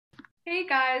Hey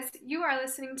guys, you are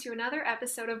listening to another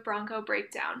episode of Bronco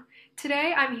Breakdown.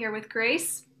 Today I'm here with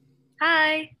Grace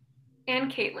Hi.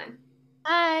 and Kaitlyn.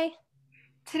 Hi.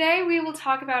 Today we will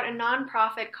talk about a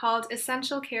nonprofit called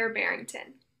Essential Care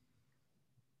Barrington.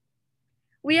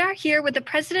 We are here with the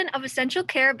president of Essential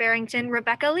Care Barrington,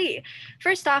 Rebecca Lee.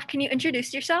 First off, can you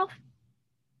introduce yourself?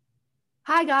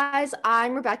 Hi guys,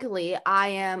 I'm Rebecca Lee. I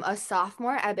am a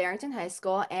sophomore at Barrington High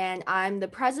School and I'm the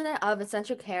president of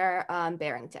Essential Care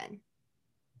Barrington.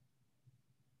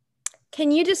 Can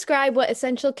you describe what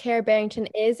Essential Care Barrington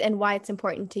is and why it's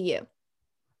important to you?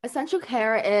 Essential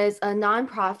Care is a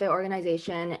nonprofit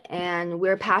organization and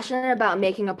we're passionate about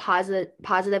making a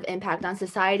positive impact on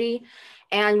society.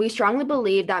 And we strongly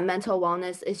believe that mental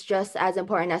wellness is just as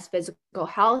important as physical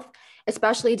health.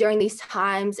 Especially during these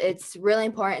times, it's really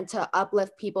important to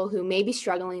uplift people who may be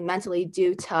struggling mentally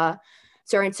due to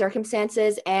certain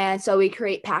circumstances. And so we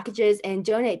create packages and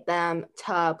donate them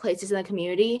to places in the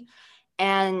community.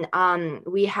 And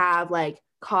we have like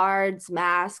cards,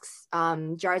 masks,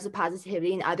 jars of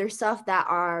positivity, and other stuff that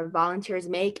our volunteers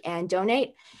make and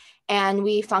donate. And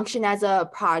we function as a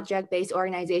project-based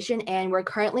organization. And we're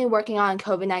currently working on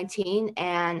COVID-19,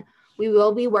 and we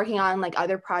will be working on like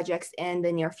other projects in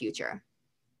the near future.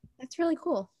 That's really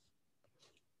cool.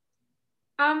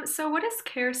 So what does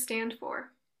CARE stand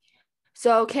for?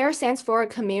 So CARE stands for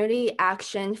Community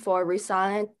Action for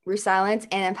Resilience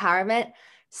and Empowerment.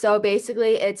 So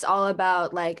basically it's all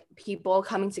about like people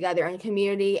coming together in a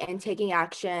community and taking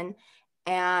action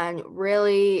and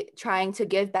really trying to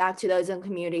give back to those in the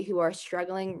community who are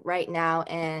struggling right now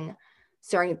in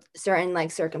certain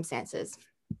like circumstances.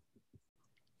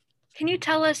 Can you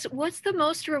tell us what's the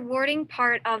most rewarding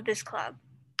part of this club?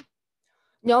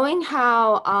 Knowing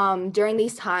how during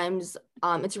these times,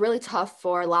 it's really tough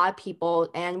for a lot of people.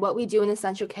 And what we do in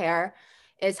Essential Care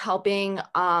is helping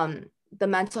the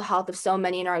mental health of so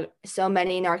many in our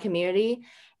community.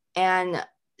 And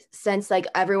since like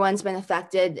everyone's been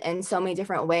affected in so many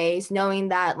different ways, knowing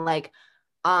that like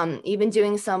even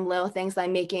doing some little things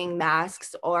like making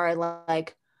masks or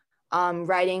like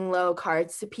writing little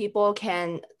cards to people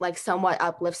can like somewhat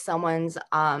uplift someone's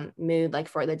mood like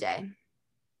for the day.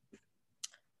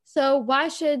 So why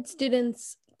should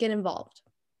students get involved?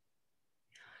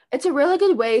 It's a really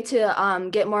good way to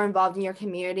get more involved in your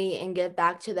community and give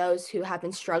back to those who have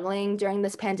been struggling during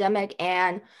this pandemic.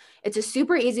 And it's a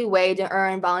super easy way to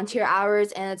earn volunteer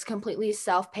hours, and it's completely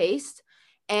self-paced.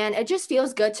 And it just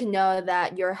feels good to know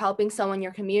that you're helping someone in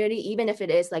your community, even if it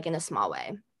is like in a small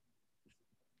way.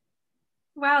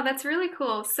 Wow, that's really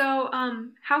cool. So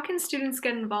how can students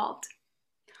get involved?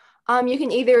 You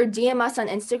can either DM us on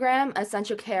Instagram,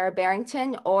 Essential Care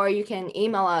Barrington, or you can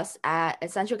email us at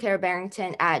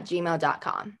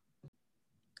essentialcarebarrington@gmail.com.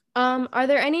 Are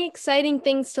there any exciting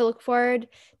things to look forward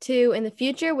to in the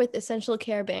future with Essential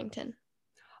Care Barrington?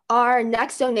 Our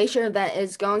next donation event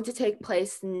is going to take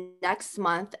place next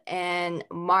month in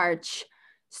March.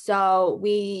 So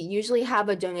we usually have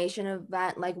a donation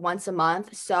event like once a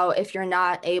month. So if you're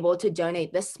not able to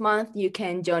donate this month, you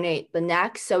can donate the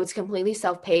next. So it's completely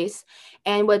self-paced.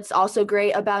 And what's also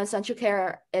great about Essential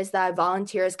Care is that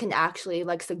volunteers can actually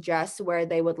like suggest where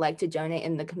they would like to donate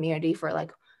in the community for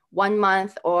like 1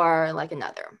 month or like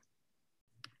another.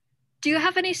 Do you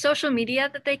have any social media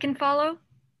that they can follow?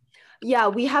 Yeah,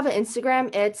 we have an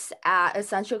Instagram. It's at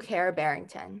Essential Care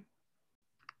Barrington.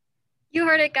 You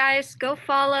heard it, guys. Go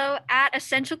follow at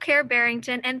Essential Care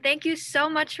Barrington. And thank you so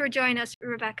much for joining us,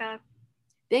 Rebecca.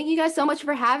 Thank you guys so much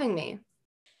for having me.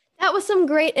 That was some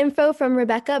great info from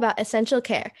Rebecca about Essential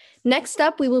Care. Next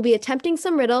up, we will be attempting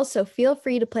some riddles, so feel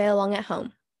free to play along at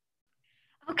home.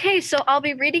 Okay, so I'll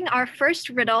be reading our first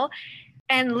riddle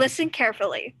and listen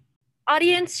carefully.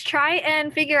 Audience, try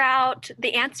and figure out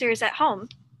the answers at home.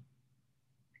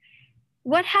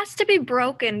 What has to be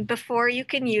broken before you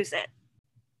can use it?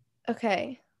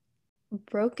 Okay.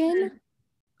 Broken?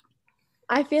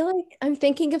 I feel like I'm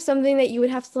thinking of something that you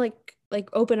would have to like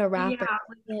open a wrapper.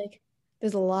 Yeah. Like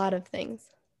there's a lot of things.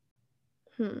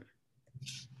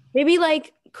 Maybe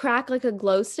like crack like a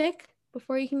glow stick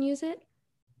before you can use it.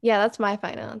 Yeah, that's my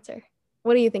final answer.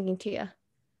 What are you thinking, Tiya?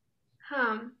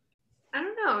 I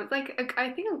don't know. Like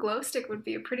I think a glow stick would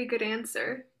be a pretty good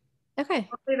answer. Okay.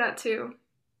 I'll say that too.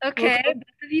 Okay,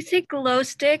 both of you say glow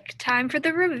stick. Time for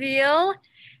the reveal.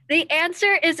 The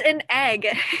answer is an egg.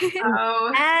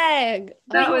 Oh, Egg.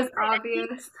 that was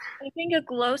obvious. I think a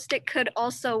glow stick could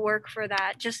also work for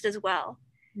that just as well.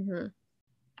 Mm-hmm.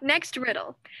 Next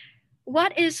riddle.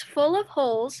 What is full of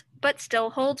holes but still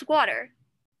holds water?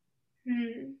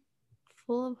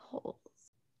 Full of holes.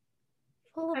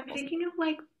 Full of I'm holes. thinking of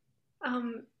like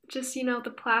just,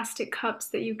 the plastic cups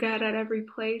that you get at every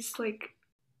place, like,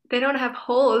 they don't have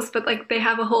holes, but like they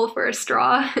have a hole for a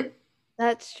straw.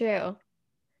 That's true.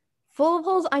 Full of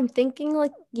holes, I'm thinking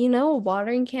like, a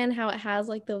watering can, how it has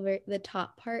like the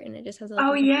top part and it just has like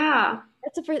Oh, yeah.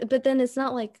 that's the first, but then it's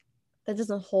not like that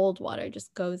doesn't hold water, it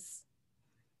just goes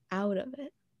out of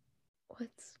it.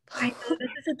 I know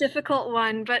this is a difficult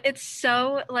one, but it's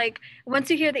so like once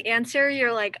you hear the answer,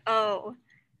 you're like, oh,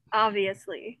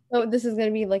 obviously. Oh, this is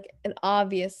gonna be like an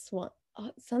obvious one.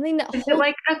 Something that Is it holds.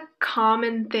 like a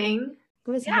common thing?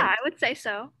 Give us a Yeah, hint. I would say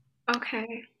so.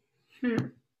 Okay. I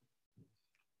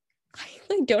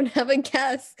like don't have a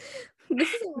guess. This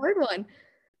is a hard one.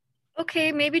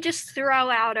 Okay, maybe just throw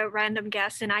out a random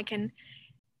guess and I can.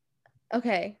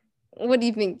 Okay, what do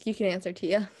you think? You can answer,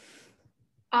 Tia.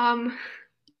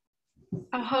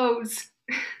 A hose.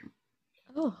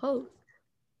 Oh, hose.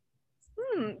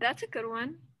 That's a good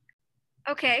one.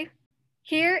 Okay,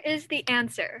 here is the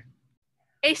answer.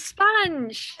 A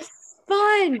sponge.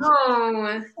 Sponge.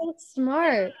 Oh. So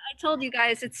smart. I told you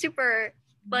guys it's super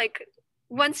like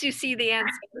once you see the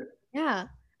answer. Yeah.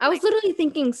 I was literally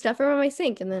thinking stuff around my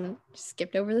sink and then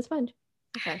skipped over the sponge.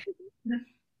 Okay.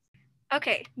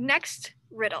 Okay, next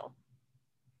riddle.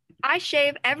 I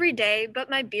shave every day, but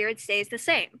my beard stays the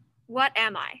same. What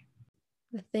am I?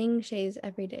 The thing shaves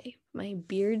every day. My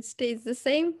beard stays the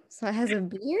same, so it has a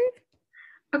beard?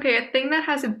 Okay, a thing that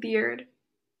has a beard,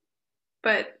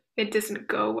 but it doesn't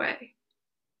go away.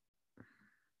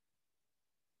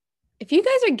 If you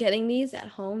guys are getting these at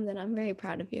home, then I'm very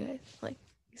proud of you. Like,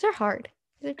 these are hard.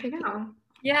 These are I tricky. know.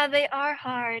 Yeah, they are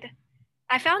hard.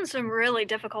 I found some really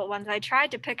difficult ones. I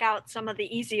tried to pick out some of the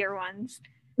easier ones,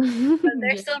 but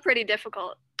they're still pretty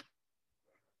difficult.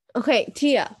 Okay,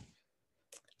 Tia.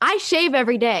 I shave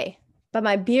every day, but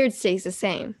my beard stays the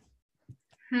same.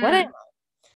 What am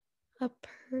I? A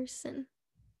person.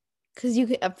 Because you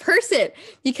can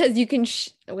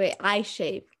wait, I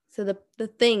shave. So the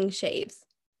thing shaves.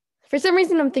 For some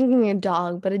reason I'm thinking a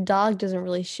dog, but a dog doesn't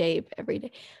really shave every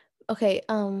day. Okay,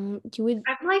 you would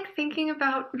I'm like thinking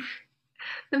about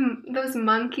those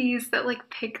monkeys that like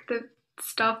pick the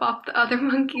stuff off the other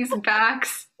monkeys'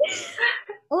 backs.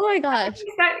 Oh my gosh.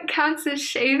 That counts as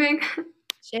shaving.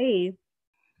 Shave.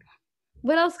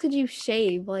 What else could you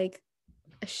shave? Like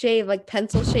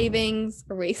pencil shavings,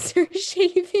 eraser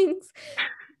shavings.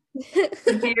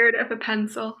 The beard of a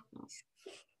pencil.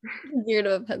 The beard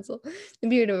of a pencil. The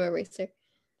beard of a eraser.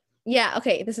 Yeah,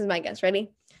 okay, this is my guess.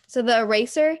 Ready? So the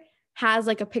eraser has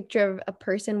like a picture of a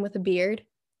person with a beard,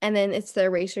 and then it's the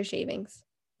eraser shavings.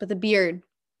 But the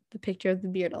picture of the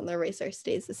beard on the eraser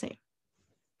stays the same.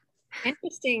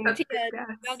 Interesting. That's a Tia, good do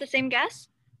guess. you have the same guess?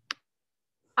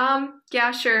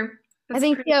 Yeah, sure. I That's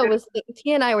think pretty Tia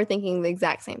good. and I were thinking the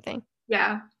exact same thing.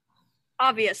 Yeah.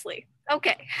 Obviously.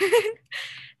 Okay.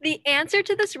 The answer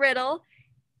to this riddle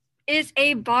is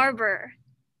a barber.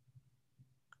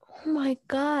 Oh my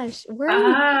gosh, we're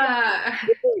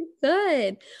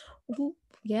good.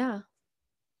 Yeah.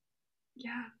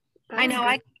 Yeah. I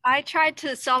know. I tried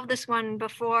to solve this one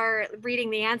before reading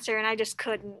the answer and I just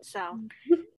couldn't. So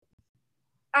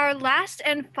our last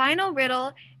and final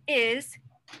riddle is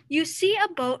you see a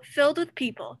boat filled with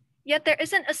people, yet there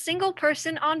isn't a single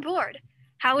person on board.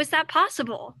 How is that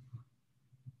possible?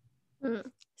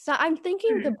 So I'm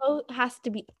thinking the boat has to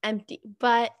be empty,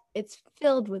 but it's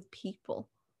filled with people.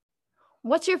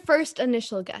 What's your first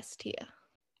initial guess, Tia?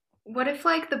 What if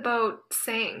like the boat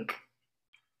sank?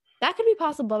 That could be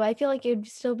possible, but I feel like it would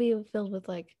still be filled with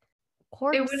like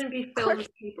corpse. It wouldn't be filled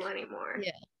with people anymore.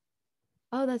 Yeah.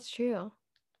 Oh, that's true.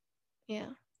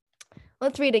 Yeah.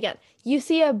 Let's read again. You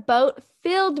see a boat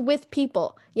filled with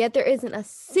people, yet there isn't a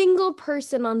single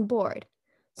person on board.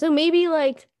 So maybe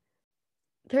like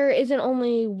there isn't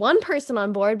only one person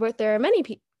on board, but there are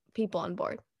many people on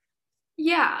board.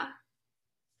 Yeah.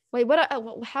 Wait,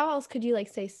 how else could you like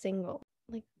say single?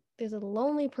 Like there's a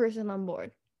lonely person on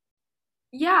board.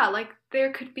 Yeah, like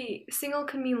there could be single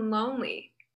could mean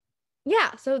lonely.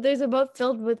 Yeah, so there's a boat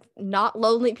filled with not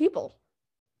lonely people.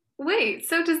 Wait,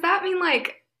 so does that mean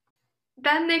like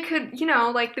then they could,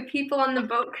 like the people on the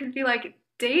boat could be like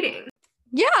dating?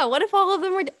 Yeah, what if all of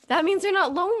them were that means they're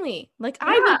not lonely. Like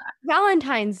I would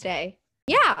Valentine's Day.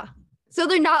 Yeah. So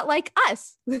they're not like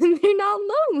us. They're not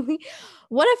lonely.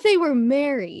 What if they were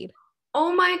married?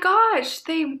 Oh my gosh,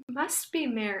 they must be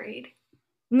married.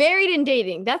 Married and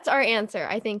dating. That's our answer.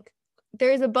 I think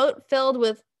there is a boat filled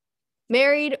with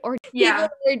married or people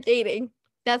that are dating.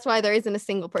 That's why there isn't a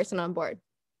single person on board.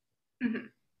 Mm-hmm.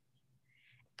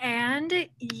 And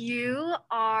you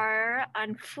are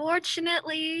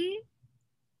unfortunately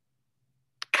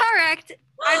correct.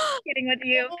 I'm just kidding with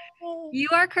you. You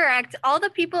are correct. All the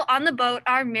people on the boat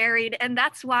are married, and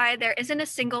that's why there isn't a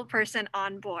single person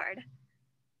on board.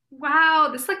 Wow,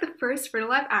 this is like the first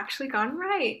riddle I've actually gotten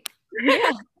right.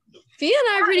 Yeah. Tiya and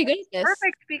I are pretty good at this.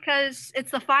 Perfect, because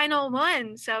it's the final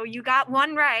one. So you got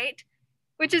one right,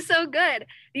 which is so good.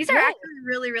 These are Yeah. actually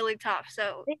really, really tough.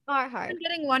 So They are hard.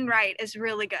 getting one right is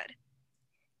really good.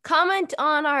 Comment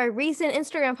on our recent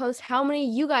Instagram post how many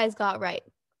you guys got right.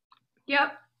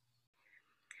 Yep.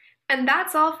 And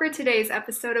that's all for today's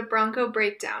episode of Bronco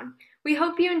Breakdown. We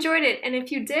hope you enjoyed it, and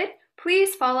if you did,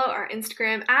 please follow our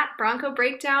Instagram at Bronco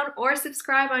Breakdown or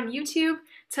subscribe on YouTube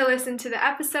to listen to the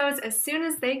episodes as soon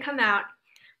as they come out.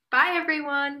 Bye,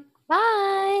 everyone!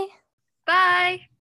 Bye. Bye.